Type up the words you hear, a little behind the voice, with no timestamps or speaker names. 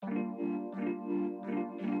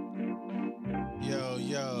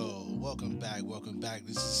Welcome back. Welcome back.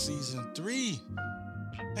 This is season 3.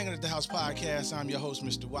 Hanging at the House podcast. I'm your host,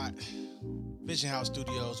 Mr. Watt. Vision House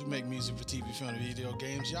Studios. We make music for TV, film, and video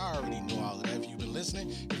games. Y'all already know all of that if you've been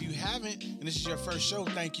listening. If you haven't, and this is your first show,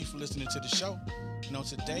 thank you for listening to the show. And on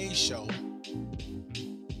today's show,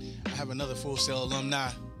 I have another Full Sail alumni,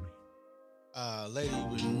 a lady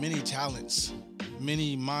with many talents,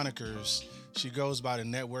 many monikers. She goes by the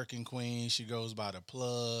networking queen. She goes by the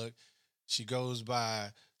plug. She goes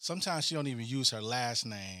by, sometimes she don't even use her last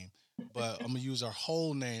name, but I'm going to use her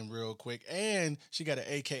whole name real quick. And she got an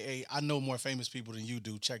AKA, I know more famous people than you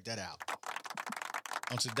do. Check that out.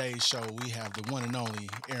 On today's show, we have the one and only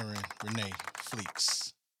Erinn Renee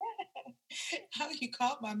Fleeks. How you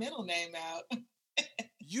called my middle name out?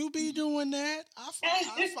 You be doing that?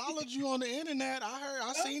 I followed you on the internet.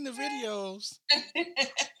 I seen the videos.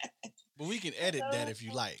 But we can edit that if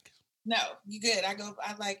you like. No, you good. I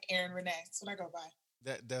like Erinn Renee. That's what I go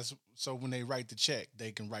by. That's so when they write the check,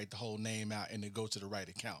 they can write the whole name out and it go to the right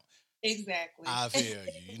account. Exactly. I feel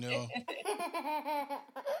you, you know.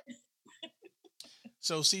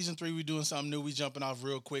 So season 3, we doing something new. We jumping off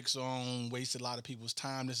real quick, so I don't waste a lot of people's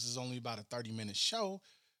time. This is only about a 30-minute show.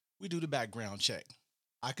 We do the background check.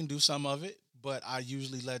 I can do some of it, but I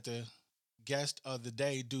usually let the guest of the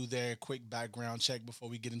day do their quick background check before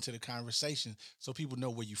we get into the conversation, so people know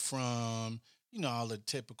where you're from, you know, all the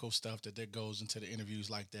typical stuff that goes into the interviews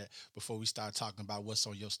like that before we start talking about what's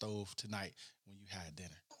on your stove tonight when you had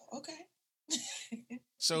dinner. Okay.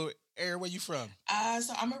 So, Erinn, where you from?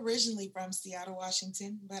 So I'm originally from Seattle,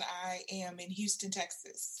 Washington, but I am in Houston,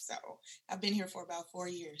 Texas. So I've been here for about 4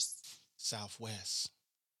 years. Southwest,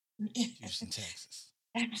 Houston, Texas.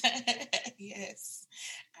 Yes,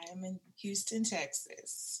 I am in Houston,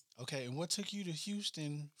 Texas. Okay, and what took you to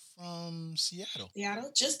Houston from Seattle?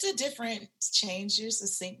 Seattle, just a different changes,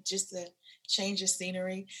 just a change of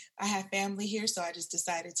scenery. I have family here, so I just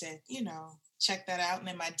decided to, check that out. And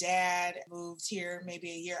then my dad moved here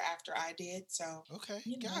maybe a year after I did. So okay,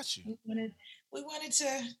 got you. We wanted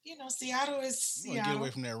to, Seattle is Seattle. You want to get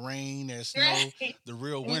away from that rain, that snow, the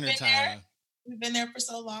real winter time. We've been there for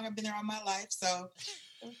so long. I've been there all my life. So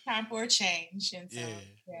it was time for a change. And so,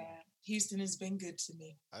 Houston has been good to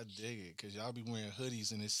me. I dig it because y'all be wearing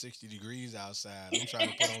hoodies and it's 60 degrees outside. I'm trying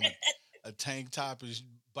to put on a tank top and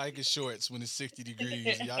biker shorts when it's 60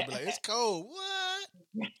 degrees. And y'all be like, it's cold.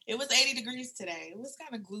 What? It was 80 degrees today. It was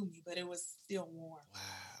kind of gloomy, but it was still warm. Wow.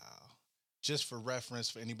 Just for reference,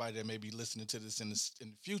 for anybody that may be listening to this in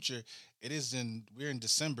the future, we're in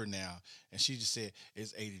December now, and she just said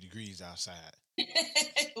it's 80 degrees outside.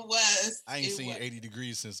 It was. I ain't seen 80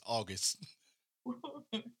 degrees since August.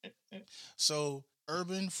 So,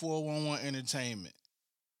 Urban 411 Entertainment.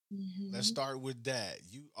 Mm-hmm. Let's start with that.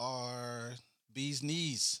 You are bee's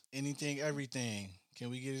knees, anything, everything. Can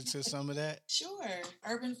we get into some of that? Sure.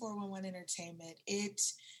 Urban 411 Entertainment. It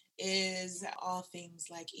is all things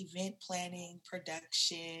like event planning,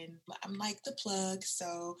 production. I'm like the plug,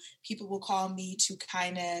 so people will call me to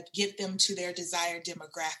kind of get them to their desired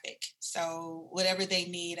demographic. So whatever they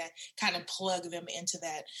need, I kind of plug them into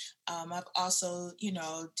that. I've also,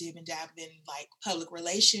 dib and dab in like public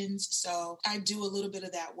relations. So I do a little bit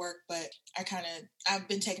of that work, but I've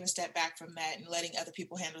been taking a step back from that and letting other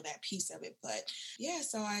people handle that piece of it. But yeah,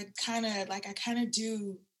 so I kind of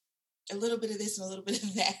do a little bit of this and a little bit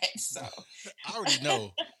of that. So I already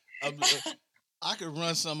know. I could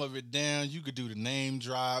run some of it down. You could do the name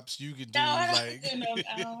drops. You could do I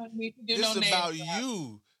don't need to do this is about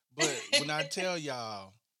you. But when I tell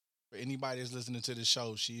y'all, for anybody that's listening to the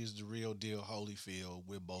show, she is the real deal Holyfield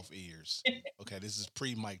with both ears. Okay, this is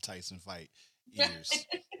pre-Mike Tyson fight ears.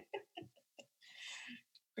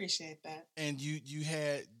 Appreciate that. And you've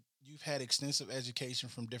had extensive education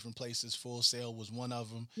from different places. Full Sail was one of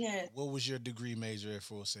them. Yeah. What was your degree major at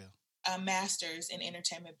Full Sail? A master's in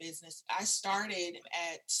entertainment business. I started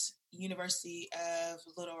at University of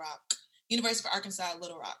Arkansas,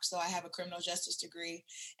 Little Rock. So I have a criminal justice degree,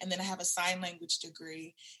 and then I have a sign language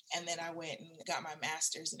degree, and then I went and got my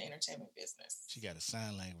master's in entertainment business. She got a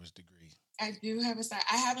sign language degree. I do have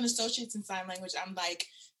I have an associate's in sign language. I'm like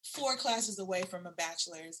 4 classes away from a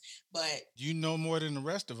bachelor's, but you know more than the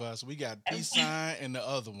rest of us. We got peace sign and the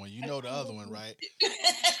other one. You know the other one, right?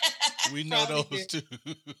 We know those too.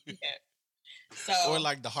 Yeah. So, or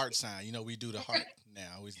like the heart sign. We do the heart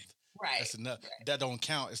now. Right. That's enough. Right. That don't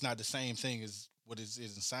count. It's not the same thing as what it is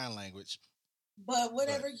in sign language. But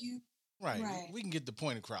whatever you... Right. We can get the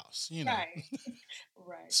point across, Right.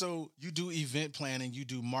 Right. So you do event planning, you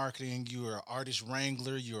do marketing, you're an artist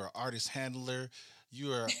wrangler, you're an artist handler,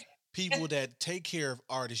 you're people that take care of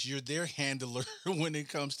artists. You're their handler when it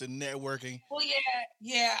comes to networking. Well,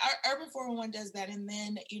 yeah. Our Urban 411 does that, and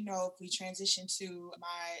then if we transition to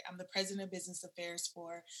I'm the president of business affairs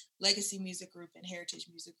for Legacy Music Group and Heritage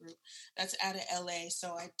Music Group. That's out of LA,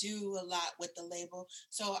 so I do a lot with the label.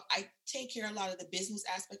 So I take care of a lot of the business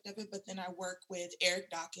aspect of it, but then I work with Eric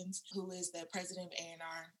Dawkins, who is the president of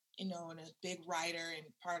A&R. And a big writer and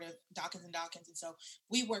part of Dawkins and Dawkins. And so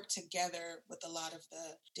we work together with a lot of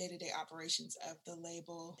the day-to-day operations of the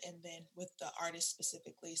label and then with the artist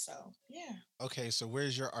specifically. So, yeah. Okay, so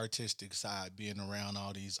where's your artistic side being around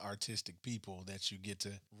all these artistic people that you get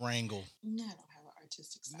to wrangle? No, I don't have an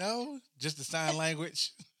artistic side. No, just the sign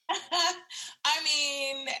language. I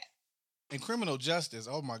mean, in criminal justice,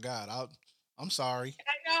 oh my God, I'm sorry.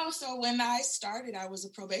 I know. So when I started, I was a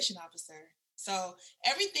probation officer. So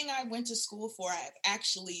everything I went to school for, I've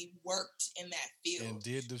actually worked in that field. And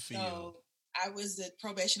did the field. So I was a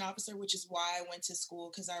probation officer, which is why I went to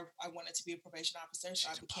school, because I wanted to be a probation officer. So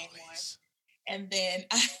I became one. And then,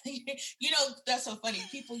 that's so funny.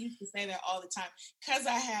 People used to say that all the time because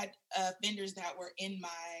I had offenders that were in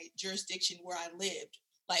my jurisdiction where I lived,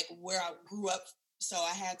 like where I grew up. So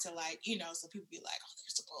I had to so people be like, oh,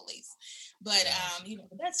 there's the police. But,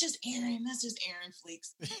 that's just Erinn. That's just Erinn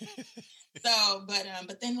Fleeks.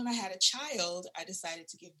 But then when I had a child, I decided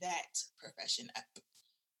to give that profession up.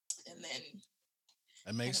 And then.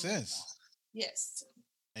 That makes sense. Yes.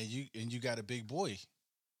 And you got a big boy.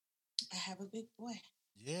 I have a big boy.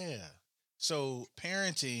 Yeah. So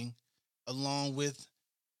parenting along with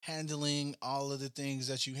handling all of the things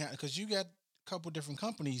that you have, because you got a couple different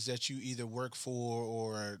companies that you either work for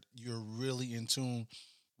or you're really in tune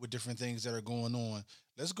with different things that are going on.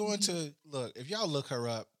 Let's go into, look, if y'all look her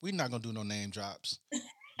up, we're not going to do no name drops.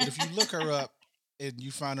 But if you look her up and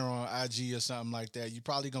you find her on IG or something like that, you're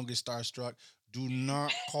probably going to get starstruck. Do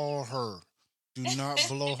not call her. Do not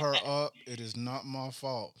blow her up. It is not my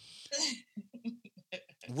fault.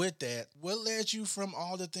 With that, what led you from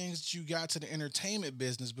all the things that you got to the entertainment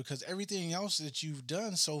business? Because everything else that you've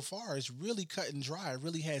done so far is really cut and dry. It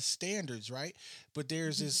really has standards, right? But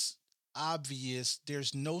there's this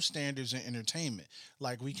there's no standards in entertainment.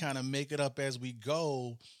 Like we kind of make it up as we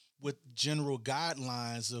go with general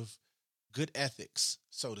guidelines of good ethics,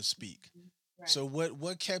 so to speak. Right. So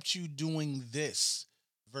what kept you doing this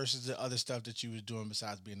versus the other stuff that you was doing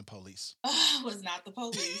besides being the police? I was not the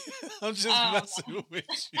police. I'm just messing with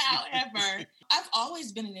you. However, I've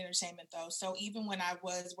always been in entertainment though. So even when I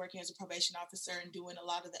was working as a probation officer and doing a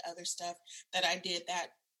lot of the other stuff that I did that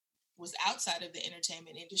was outside of the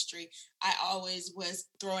entertainment industry, I always was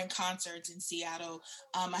throwing concerts in Seattle.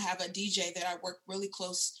 I have a DJ that I work really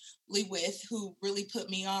closely with who really put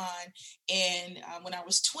me on. And when I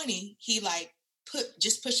was 20, he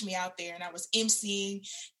just pushed me out there, and I was emceeing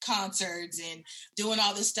concerts and doing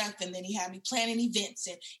all this stuff. And then he had me planning events,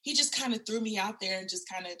 and he just kind of threw me out there and just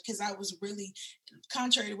kind of, because I was really,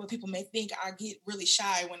 contrary to what people may think, I get really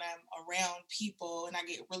shy when I'm around people and I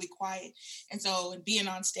get really quiet. And so being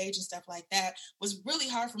on stage and stuff like that was really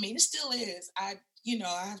hard for me. And it still is. I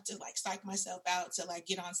have to psych myself out to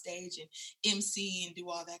get on stage and MC and do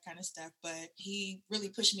all that kind of stuff. But he really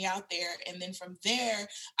pushed me out there. And then from there,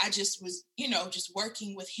 I just was, just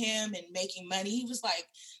working with him and making money. He was like,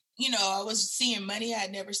 I was seeing money I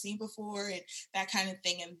had never seen before and that kind of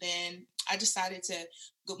thing. And then I decided to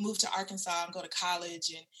move to Arkansas and go to college,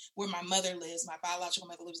 and where my mother lives, my biological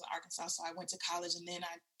mother lives in Arkansas. So I went to college, and then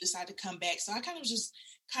I decided to come back. So I kind of was just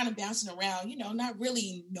bouncing around, not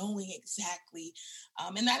really knowing exactly.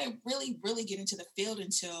 And I didn't really get into the field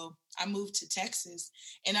until I moved to Texas.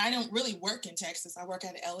 And I don't really work in Texas. I work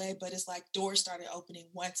out of LA, but it's like doors started opening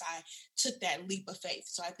once I took that leap of faith.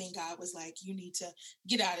 So I think God was like, you need to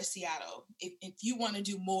get out of Seattle. If you want to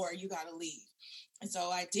do more, you got to leave. And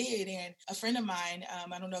so I did. And a friend of mine,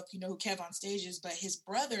 I don't know if you know who Kev on Stage is, but his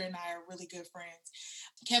brother and I are really good friends.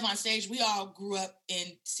 Kev on Stage, we all grew up in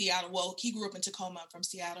Seattle. Well, he grew up in Tacoma. I'm from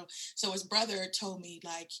Seattle. So his brother told me,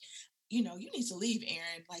 you need to leave,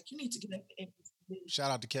 Erinn. You need to get up and leave.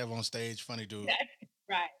 Shout out to Kev on Stage. Funny dude.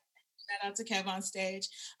 Right. Shout out to Kev on Stage.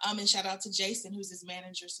 And shout out to Jason, who's his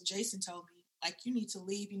manager. So Jason told me, you need to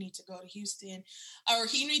leave. You need to go to Houston, or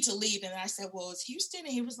he need to leave. And I said, well, it's Houston.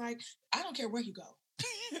 And he was like, I don't care where you go.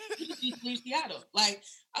 You just need to leave Seattle. I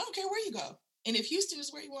don't care where you go. And if Houston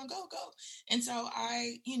is where you want to go, go. And so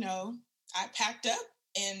I packed up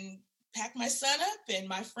and packed my son up, and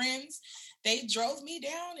my friends, they drove me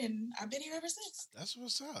down, and I've been here ever since. That's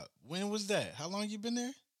what's up. When was that? How long you been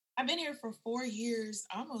there? I've been here for 4 years,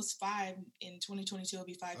 almost five. In 2022, it'll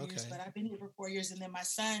be 5 years, Okay. but I've been here for 4 years. And then my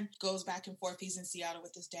son goes back and forth. He's in Seattle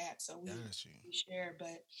with his dad. So Got you. we share,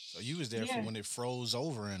 but So you was there for yeah. when it froze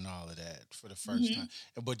over and all of that for the first time.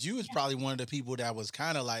 Hmm. But you was probably one of the people that was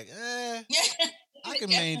kind of like, Yeah. I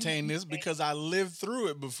can maintain Definitely. this because I lived through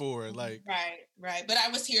it before. Like, Right. But I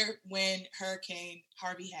was here when Hurricane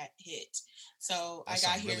Harvey had hit. So I that's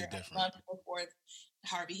got something here really a different. month before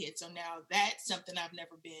Harvey hit. So now that's something I've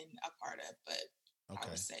never been a part of, but I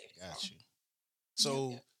Okay. was safe. So Got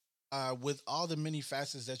you. yep. So, with all the many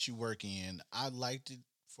facets that you work in, I'd like to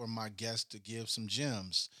for my guests to give some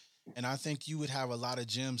gems. And I think you would have a lot of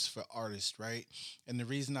gems for artists, right? And the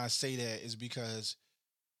reason I say that is because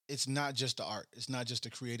it's not just the art, it's not just the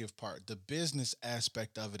creative part. The business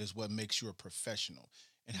aspect of it is what makes you a professional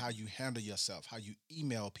and how you handle yourself, how you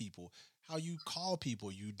email people, how you call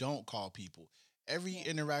people, you don't call people, every Yeah.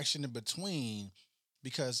 interaction in between,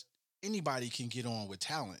 because anybody can get on with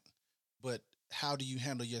talent, but how do you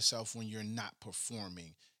handle yourself when you're not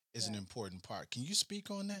performing is an Right. important part. Can you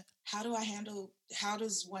speak on that? How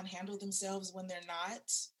does one handle themselves when they're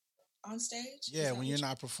not on stage? Is Yeah, that when what you're you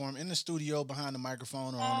not performing in the studio behind the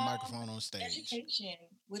microphone or on the um microphone on stage. education?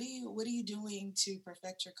 What are you doing to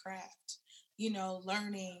perfect your craft?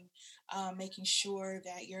 Learning, making sure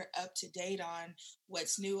that you're up to date on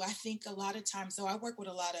what's new. I think a lot of times, so I work with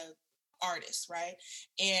a lot of artists, right?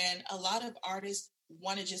 And a lot of artists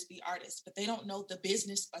want to just be artists, but they don't know the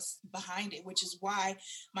business behind it, which is why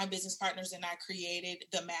my business partners and I created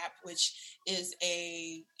the MAP, which is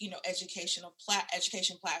a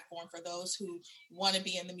education platform for those who want to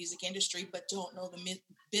be in the music industry but don't know the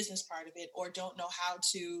business part of it, or don't know how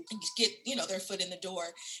to get their foot in the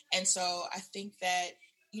door. And so I think that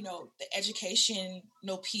the education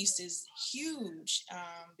piece is huge,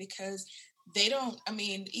 because they don't, I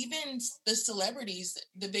mean, even the celebrities,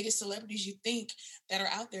 the biggest celebrities you think that are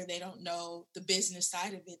out there, they don't know the business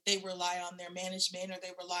side of it. They rely on their management or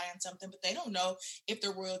they rely on something, but they don't know if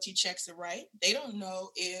their royalty checks are right. They don't know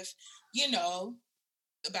if, you know,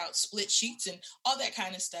 about split sheets and all that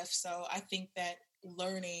kind of stuff. So I think that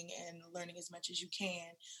learning as much as you can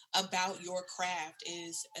about your craft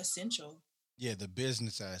is essential. Yeah, the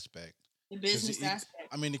business aspect. The Because business aspect.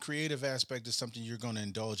 I mean, the creative aspect is something you're going to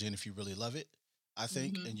indulge in if you really love it, I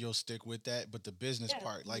think, and Hmm. you'll stick with that. But the business Yeah.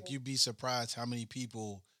 part, like you'd be surprised how many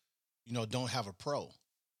people, don't have a pro,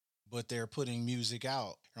 but they're putting music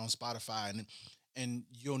out on Spotify, and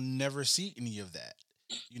you'll never see any of that.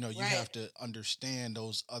 You Right. have to understand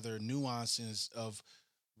those other nuances of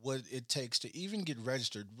what it takes to even get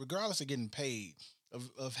registered, regardless of getting paid,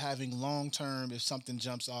 of having long term. If something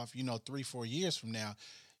jumps off, 3, 4 years from now,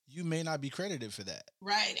 you may not be credited for that.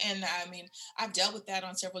 Right. And I mean, I've dealt with that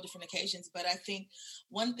on several different occasions, but I think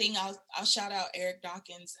one thing I'll shout out Eric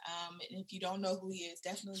Dawkins. And if you don't know who he is,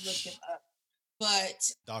 definitely look him up. But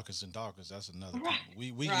Dawkins and Dawkins, that's another right, people.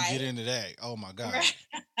 We can get right, into that. Oh my God. right.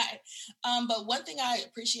 But one thing I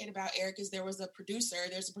appreciate about Eric is there's a producer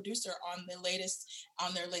on their latest,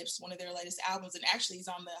 one of their latest albums. And actually he's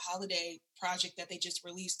on the holiday project that they just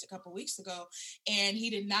released a couple weeks ago. And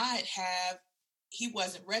he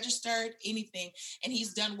wasn't registered, anything. And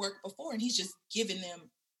he's done work before and he's just given them,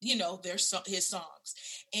 his songs.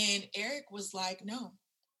 And Eric was like, no.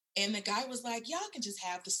 And the guy was like, y'all can just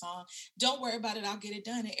have the song. Don't worry about it. I'll get it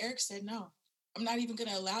done. And Eric said, no, I'm not even going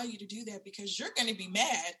to allow you to do that because you're going to be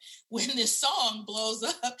mad when this song blows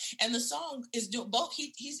up. And the song is doing both.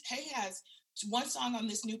 He has one song on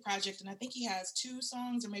this new project, and I think he has two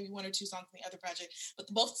songs or maybe one or two songs on the other project, but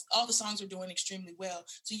all the songs are doing extremely well.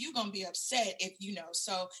 So you're going to be upset if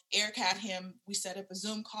So Eric had him, we set up a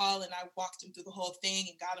Zoom call and I walked him through the whole thing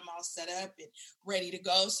and got him all set up and ready to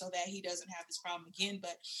go so that he doesn't have this problem again.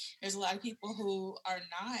 But there's a lot of people who are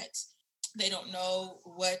not, they don't know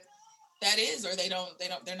what that is, or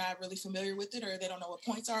they're not really familiar with it, or they don't know what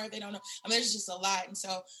points are. They don't know. I mean, there's just a lot. And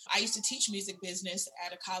so I used to teach music business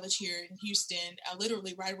at a college here in Houston,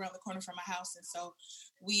 literally right around the corner from my house. And so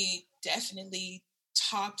we definitely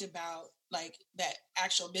talked about like that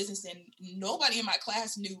actual business, and nobody in my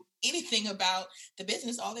class knew anything about the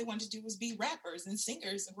business. All they wanted to do was be rappers and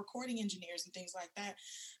singers and recording engineers and things like that,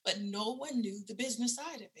 but no one knew the business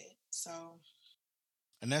side of it. So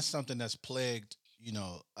And that's something that's plagued,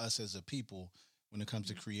 us as a people when it comes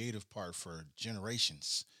to creative part for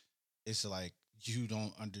generations. It's like you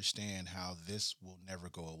don't understand how this will never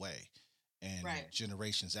go away. And right.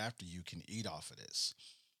 generations after you can eat off of this.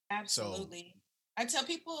 So Absolutely. I tell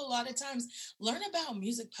people a lot of times, learn about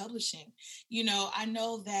music publishing. I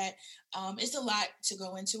know that it's a lot to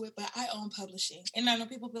go into it, but I own publishing. And I know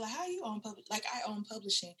people be like, how do you own publishing? Like, I own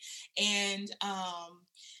publishing. And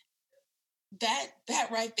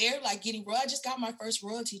that right there, like getting I just got my first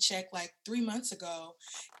royalty check like 3 months ago.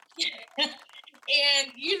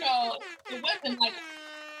 And it wasn't like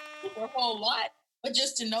super whole lot, but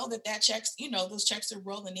just to know that checks, those checks are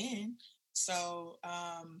rolling in. So,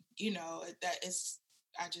 that is,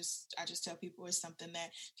 I just tell people it's something that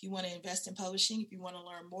if you want to invest in publishing, if you want to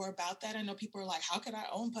learn more about that, I know people are like, how could I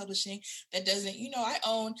own publishing? That doesn't, I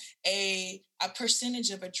own a percentage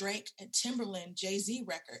of a Drake and Timberland Jay-Z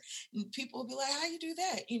record. And people will be like, how you do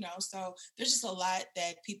that? So there's just a lot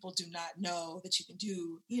that people do not know that you can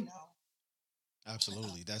do.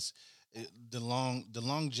 Absolutely. That's the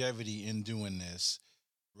longevity in doing this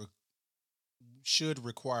re- should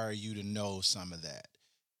require you to know some of that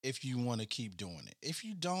if you want to keep doing it. If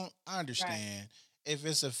you don't, I Right. understand. If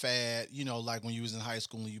it's a fad, like when you was in high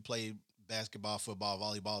school and you played basketball, football,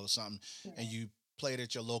 volleyball, or something, and Right. you played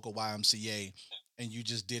at your local YMCA and you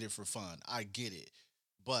just did it for fun. I get it.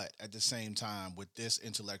 But at the same time, with this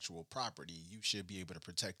intellectual property, you should be able to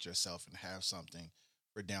protect yourself and have something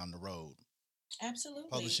for down the road. Absolutely.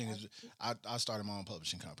 Publishing is, I started my own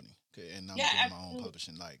publishing company, okay, and I'm Yeah, doing my own absolutely.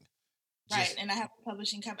 publishing. Like, Right. just And I have a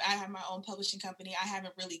publishing company. I have my own publishing company. I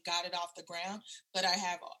haven't really got it off the ground, but I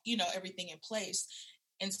have, everything in place.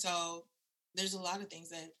 And so there's a lot of things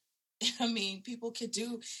that I mean, people could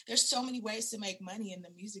do. There's so many ways to make money in the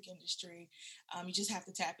music industry. You just have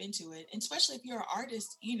to tap into it. And especially if you're an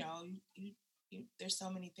artist, there's so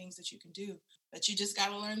many things that you can do. But you just got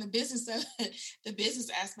to learn the business of it, the business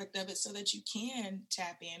aspect of it, so that you can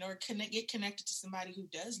tap in or get connected to somebody who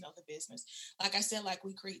does know the business. Like I said, like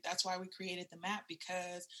that's why we created the map,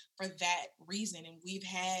 because for that reason. And we've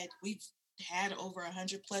had over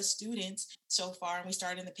 100 plus students so far, and we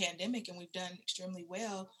started in the pandemic, and we've done extremely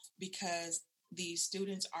well because these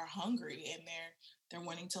students are hungry and they're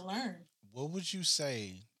wanting to learn. what would you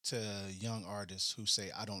say to young artists who say,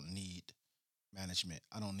 I don't need management,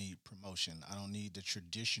 I don't need promotion, I don't need the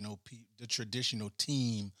traditional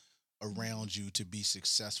team Mm-hmm. around you to be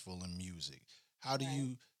successful in music? How do Right.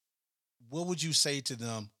 you what would you say to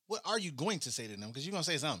them? What are you going to say to them? Because you're gonna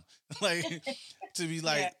say something like to be Yeah.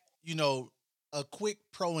 like, a quick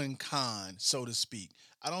pro and con, so to speak.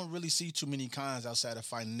 I don't really see too many cons outside of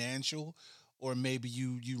financial, or maybe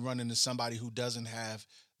you run into somebody who doesn't have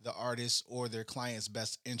the artist or their client's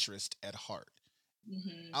best interest at heart.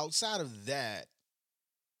 Hmm. Outside of that,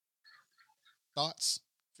 thoughts,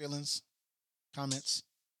 feelings, comments,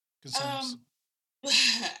 concerns. Um,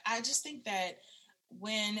 I just think that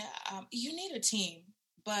when you need a team,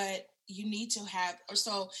 but you need to have, or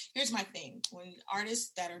so here's my thing. When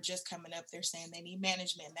artists that are just coming up, they're saying they need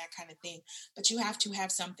management and that kind of thing, but you have to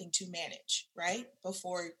have something to manage, right?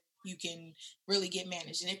 Before you can really get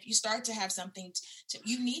managed. And if you start to have something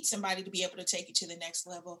you need somebody to be able to take you to the next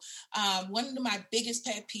level. One of my biggest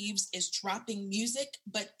pet peeves is dropping music,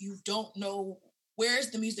 but you don't know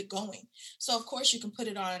where's the music going. So of course you can put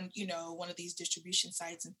it on, one of these distribution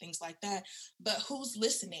sites and things like that. But who's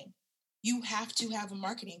listening? You have to have a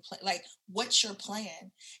marketing plan. Like, what's your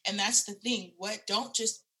plan? And that's the thing. Don't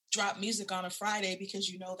just drop music on a Friday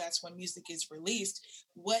because that's when music is released.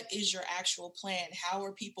 What is your actual plan? How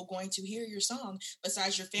are people going to hear your song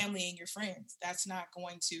besides your family and your friends? That's not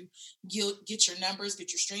going to get your numbers,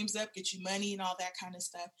 get your streams up, get you money and all that kind of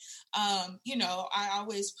stuff. I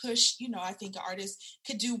always push, I think artists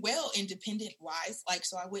could do well independent wise. Like,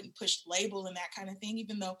 so I wouldn't push label and that kind of thing,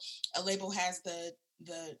 even though a label has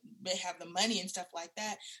they have the money and stuff like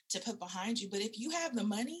that to put behind you. But if you have the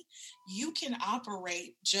money, you can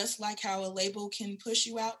operate just like how a label can push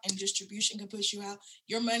you out and distribution can push you out.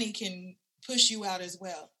 Your money can push you out as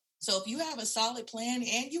well. So if you have a solid plan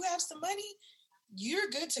and you have some money, you're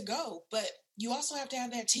good to go. But you also have to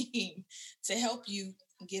have that team to help you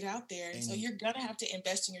get out there. And so And you're going to have to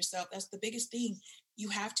invest in yourself. That's the biggest thing. You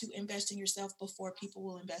have to invest in yourself before people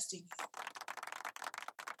will invest in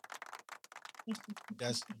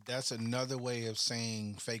that's another way of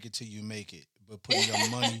saying fake it till you make it, but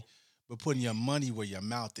you. putting your money where your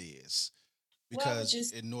mouth is. Well, which Because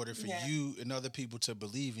is, in order for yeah. you and other people to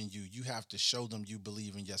believe in you, you have to show them you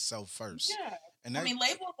believe in yourself first. Yeah. And I that, mean,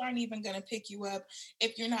 labels aren't even going to pick you up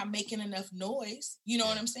if you're not making enough noise. You know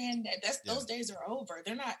what yeah, I'm saying? yeah. Those days are over.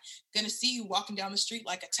 They're not going to see you walking down the street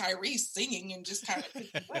like a Tyrese singing and just kind of pick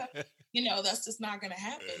you up. That's just not going to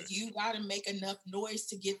happen. You got to make enough noise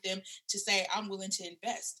to get them to say, I'm willing to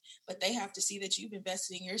invest. But they have to see that you've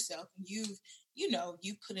invested in yourself and you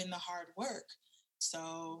put in the hard work.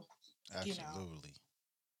 So, you know, Absolutely.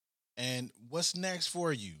 And what's next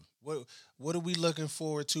for you? What are we looking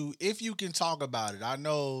forward to? If you can talk about it, I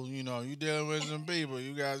know you dealing with some people.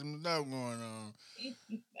 You got some stuff going on.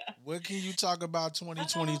 What can you talk about um,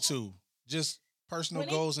 2022? Just personal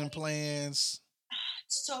goals and 2020. plans.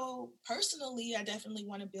 So personally, I definitely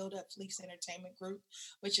want to build up Fleeks Entertainment Group,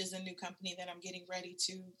 which is a new company that I'm getting ready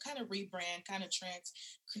to kind of rebrand, kind of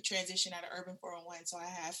transition out of Urban 401. So I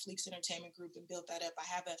have Fleeks Entertainment Group and build that up. I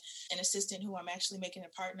have an assistant who I'm actually making a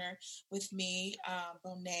partner with me,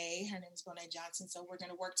 Bonet. Her name is Bonet Johnson. So we're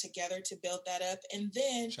going to work together to build that up. And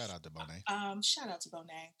then Shout out to Bonet. shout out to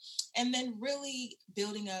Bonet. And then really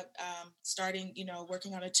building up, starting,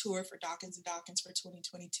 working on a tour for Dawkins and Dawkins for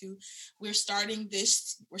 2022. We're starting this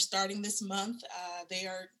month.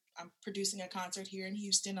 I'm producing a concert here in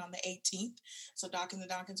Houston on the 18th. So Dawkins and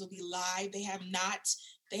Dawkins will be live. They have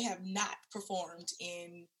not performed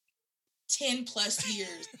in 10 plus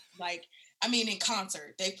years. In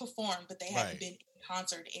concert. They performed, but they haven't been in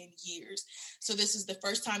concert in years. So this is the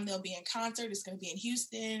first time they'll be in concert. It's going to be in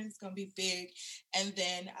Houston. It's going to be big. And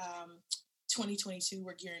then 2022,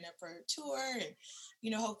 we're gearing up for a tour,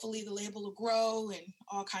 and hopefully the label will grow and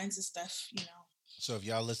all kinds of stuff. So if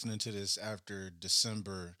y'all listening to this after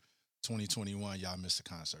December 2021, y'all missed the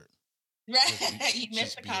concert. Right, you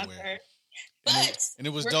missed the concert. Aware. But and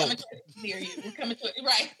it was we're dope. Coming to a city near you. We're coming to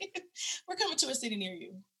right. We're coming to a city near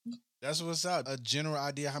you. That's what's up. A general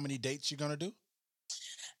idea how many dates you're gonna do?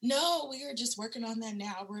 No, we are just working on that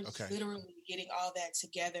now. We're literally getting all that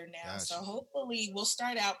together now. Gotcha. So hopefully we'll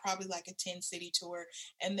start out probably like a 10 city tour,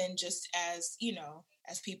 and then just as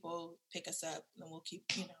people pick us up, then we'll keep.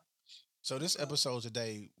 So this episode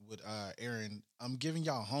today with Erinn, I'm giving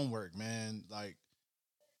y'all homework, man. Like,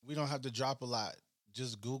 we don't have to drop a lot.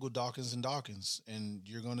 Just Google Dawkins and Dawkins, and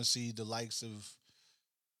you're gonna see the likes of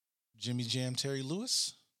Jimmy Jam, Terry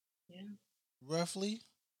Lewis, roughly,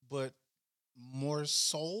 but more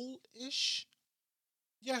soul-ish.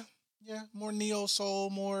 Yeah, more neo soul,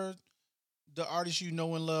 more the artists you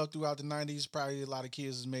know and love throughout the '90s. Probably a lot of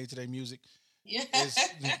kids has made to their music. Yeah,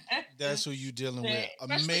 that's who you dealing with.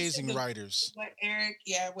 Amazing writers. What Eric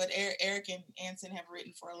and Anson have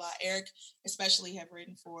written for a lot. Eric especially have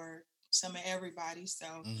written for some of everybody. So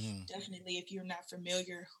definitely, if you're not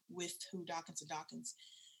familiar with who Dawkins and Dawkins,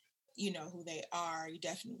 you know who they are. You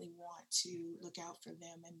definitely want to look out for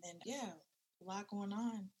them. And then a lot going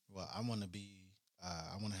on. Well, I want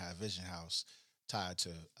to have Vision House tied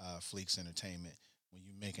to Fleeks Entertainment. When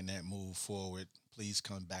you're making that move forward, please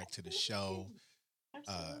come back to the show.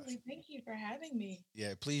 Absolutely. Thank you for having me.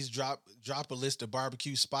 Yeah, please drop a list of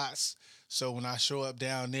barbecue spots so when I show up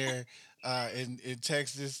down there in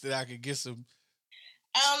Texas that I could get some.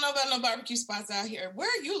 I don't know about no barbecue spots out here. Where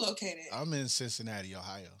are you located? I'm in Cincinnati,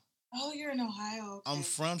 Ohio. Oh, you're in Ohio. Okay. I'm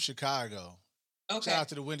from Chicago. Okay. Shout out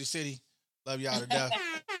to the Windy City. Love y'all to death.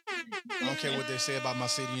 I don't care what they say about my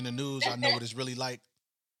city in the news. I know what it's really like.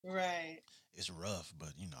 Right. It's rough, but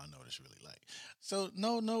I know what it's really like. So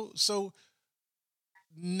no. So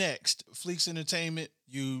next, Fleeks Entertainment,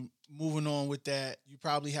 you moving on with that. You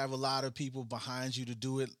probably have a lot of people behind you to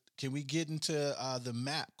do it. Can we get into the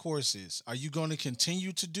MAP courses? Are you going to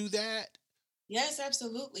continue to do that? Yes,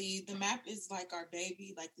 absolutely. The MAP is like our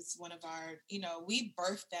baby. Like, this is one of our, we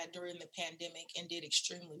birthed that during the pandemic and did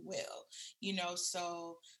extremely well,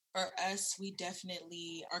 so for us, we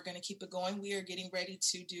definitely are going to keep it going. We are getting ready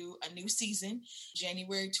to do a new season.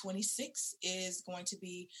 January 26th is going to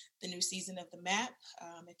be the new season of the MAP.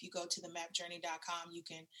 If you go to themapjourney.com, you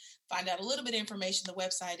can find out a little bit of information. The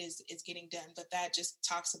website is getting done, but that just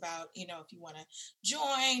talks about, if you want to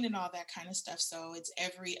join and all that kind of stuff. So it's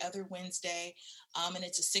every other Wednesday, and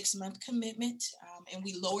it's a 6-month commitment, and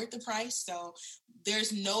we lowered the price. So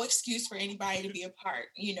there's no excuse for anybody to be a part.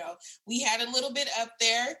 We had a little bit up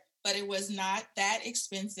there, but it was not that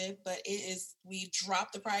expensive, but we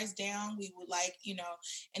dropped the price down. We would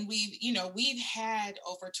and we've had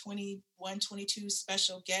over 21, 22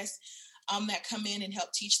 special guests that come in and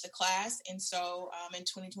help teach the class. And so in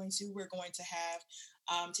 2022, we're going to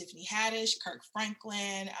have Tiffany Haddish, Kirk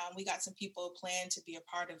Franklin. We got some people planned to be a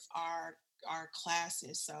part of our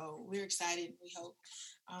classes. So we're excited. We hope,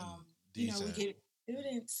 we get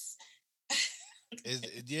students.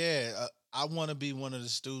 I want to be one of the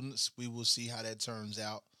students. We will see how that turns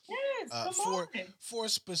out. Yes, for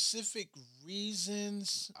specific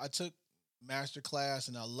reasons, I took Masterclass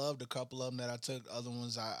and I loved a couple of them that I took. Other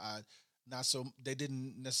ones I not so, they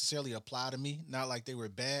didn't necessarily apply to me. Not like they were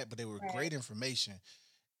bad, but they were great information.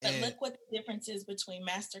 But look what the difference is between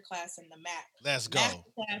Masterclass and the MAP. Let's go.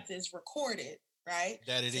 Masterclass is recorded, right?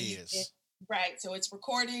 That it is. Right. So it's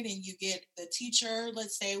recorded and you get the teacher,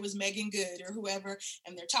 let's say it was Megan Good or whoever,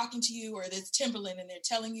 and they're talking to you, or it's Timberland and they're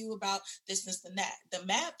telling you about this, and that. The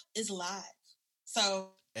MAP is live.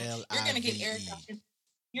 So you're going to get Eric Dawkins.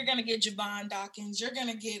 You're going to get Javon Dawkins. You're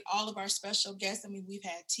going to get all of our special guests. I mean, we've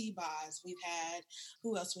had T-Boz. We've had,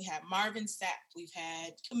 who else? We had Marvin Sapp. We've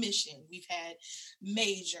had Commission. We've had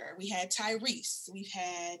Major. We had Tyrese. We've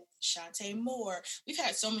had Shantae Moore. We've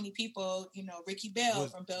had so many people, Ricky Bell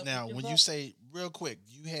from Bell. Now, when you say real quick,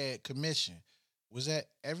 you had Commission. Was that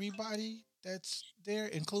everybody that's there,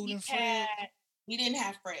 including Fred? We didn't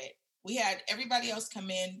have Fred. We had everybody else come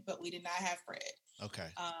in, but we did not have Fred. Okay.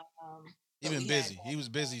 Even busy. He was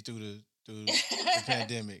busy through the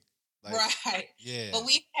pandemic. Like, right. Yeah. But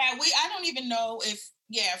I don't even know if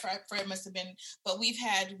Fred must have been, but we've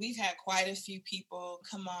had quite a few people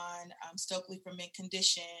come on, Stokely from Mint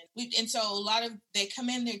Condition. And so they come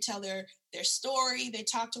in, they tell their story, they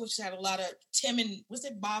talk to us. We had a lot of Tim and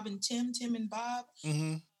Bob and Tim and Bob?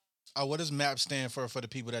 Mm-hmm. Oh, what does MAP stand for the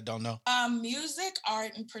people that don't know? Music,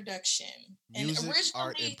 art, and production. Music,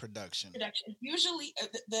 art, and production. Usually,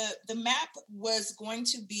 the MAP was going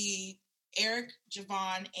to be Eric,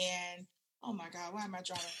 Javon, and oh my God, why am I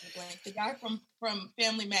drawing a blank? The guy from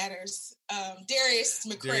Family Matters, Darius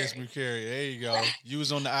McCrary. Darius McCrary, there you go. You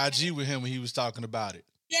was on the IG with him when he was talking about it.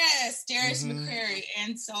 Yes, Darius McCrary.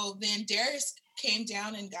 And so then Darius came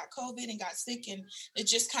down and got COVID and got sick, and it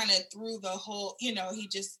just kind of threw the whole, he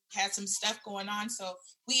just had some stuff going on. So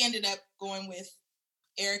we ended up going with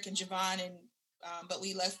Eric and Javon, and but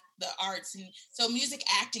we left the arts. And so music,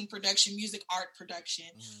 acting, production, music, art, production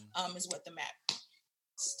is what the MAP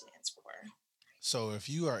stands for. So if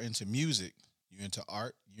you are into music, you're into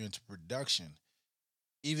art, you're into production,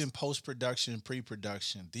 even post-production,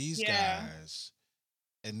 pre-production, these guys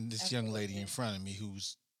and this young lady in front of me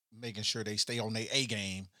who's making sure they stay on their A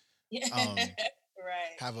game, right,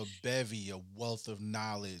 have a wealth of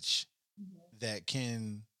knowledge that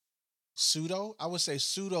can I would say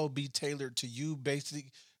be tailored to you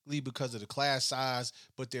basically because of the class size,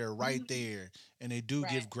 but they're right there and they do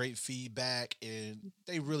give great feedback and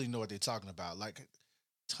they really know what they're talking about. Like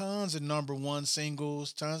tons of number one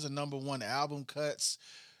singles, tons of number one album cuts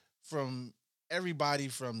from everybody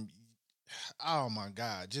from, oh my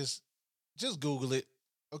God, just Google it.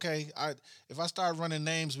 Okay. If I start running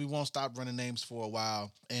names, we won't stop running names for a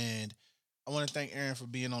while. And I want to thank Erinn for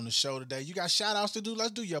being on the show today. You got shout outs to do?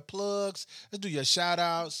 Let's do your plugs. Let's do your shout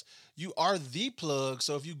outs. You are the plug.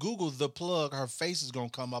 So if you Google the plug, her face is going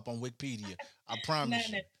to come up on Wikipedia. I promise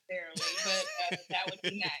you. Not necessarily, but that would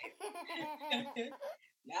be nice.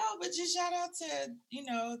 No, but just shout out to,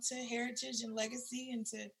 to Heritage and Legacy and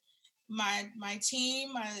to my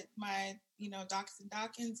team, my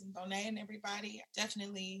Dawkins and Bonet and everybody.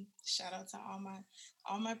 Definitely shout out to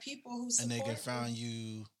all my people who support. And they can find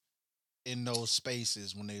you in those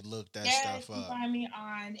spaces when they look that stuff up. You can find me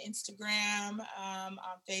on Instagram, on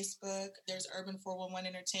Facebook. There's Urban 411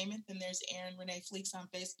 Entertainment. Then there's Erinn Renee Fleeks on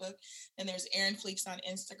Facebook. Then there's Erinn Fleeks on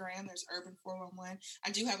Instagram. There's Urban 411.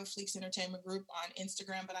 I do have a Fleeks Entertainment group on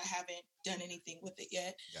Instagram, but I haven't done anything with it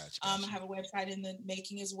yet. Gotcha. I have a website in the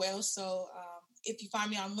making as well. So if you find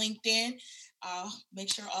me on LinkedIn, I'll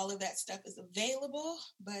make sure all of that stuff is available.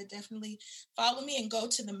 But definitely follow me and go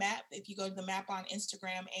to the MAP. If you go to the MAP on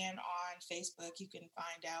Instagram and on Facebook, you can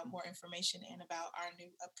find out more information and about our new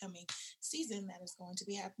upcoming season that is going to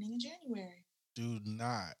be happening in January. Do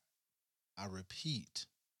not, I repeat,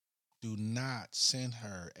 do not send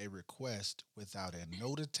her a request without a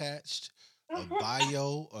note attached, a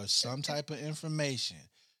bio, or some type of information.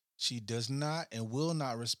 She does not and will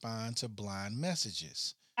not respond to blind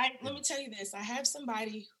messages. Let me tell you this. I have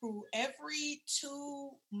somebody who every 2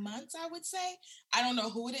 months, I would say, I don't know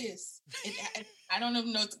who it is. I don't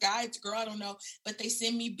even know if it's a guy, it's a girl, I don't know. But they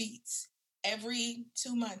send me beats every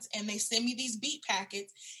 2 months. And they send me these beat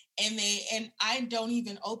packets and I don't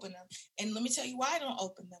even open them. And let me tell you why I don't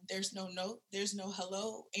open them. There's no note. There's no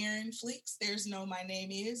hello, Erinn Fleeks. There's no my name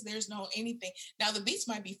is. There's no anything. Now, the beats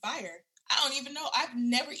might be fire. I don't even know. I've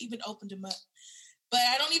never even opened them up. But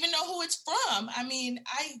I don't even know who it's from. I mean,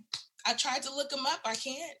 I tried to look them up. I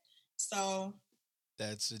can't. So.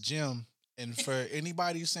 That's a gem. And for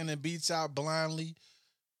anybody sending beats out blindly,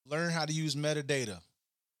 learn how to use metadata.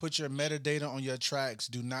 Put your metadata on your tracks.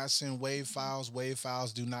 Do not send wave files. Wave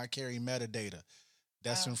files do not carry metadata.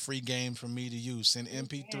 That's some free game for me to use. Send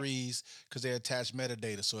MP3s because they attach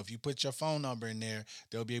metadata. So if you put your phone number in there,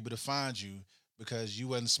 they'll be able to find you. Because you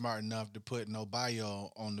wasn't smart enough to put no bio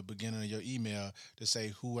on the beginning of your email to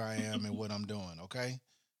say who I am and what I'm doing, okay?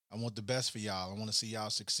 I want the best for y'all. I want to see y'all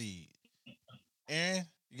succeed. Erinn,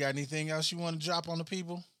 you got anything else you want to drop on the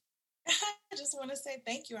people? I just want to say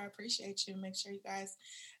thank you. I appreciate you. Make sure you guys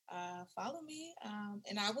follow me,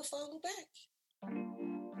 and I will follow back.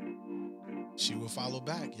 She will follow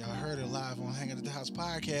back. Y'all heard her live on Hanging at the House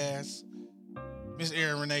podcast. Miss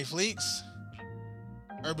Erinn Renee Fleeks,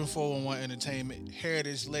 Urban 411 Entertainment,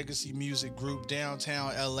 Heritage Legacy Music Group,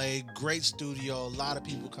 downtown LA. Great studio, a lot of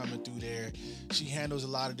people coming through there. She handles a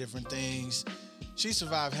lot of different things. She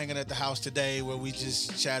survived hanging at the house today where we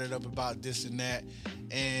just chatted up about this and that.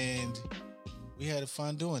 And we had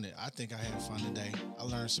fun doing it. I think I had fun today. I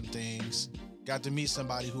learned some things. Got to meet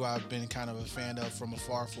somebody who I've been kind of a fan of from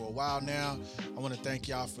afar for a while now. I want to thank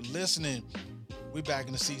y'all for listening. We back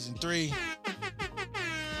into season 3.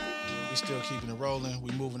 We still keeping it rolling.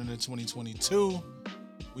 We moving into 2022.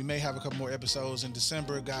 We may have a couple more episodes in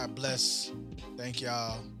December. God bless. Thank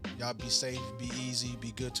y'all. Y'all be safe, be easy,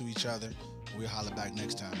 be good to each other. We'll holler back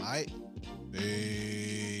next time, all right?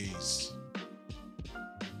 Peace.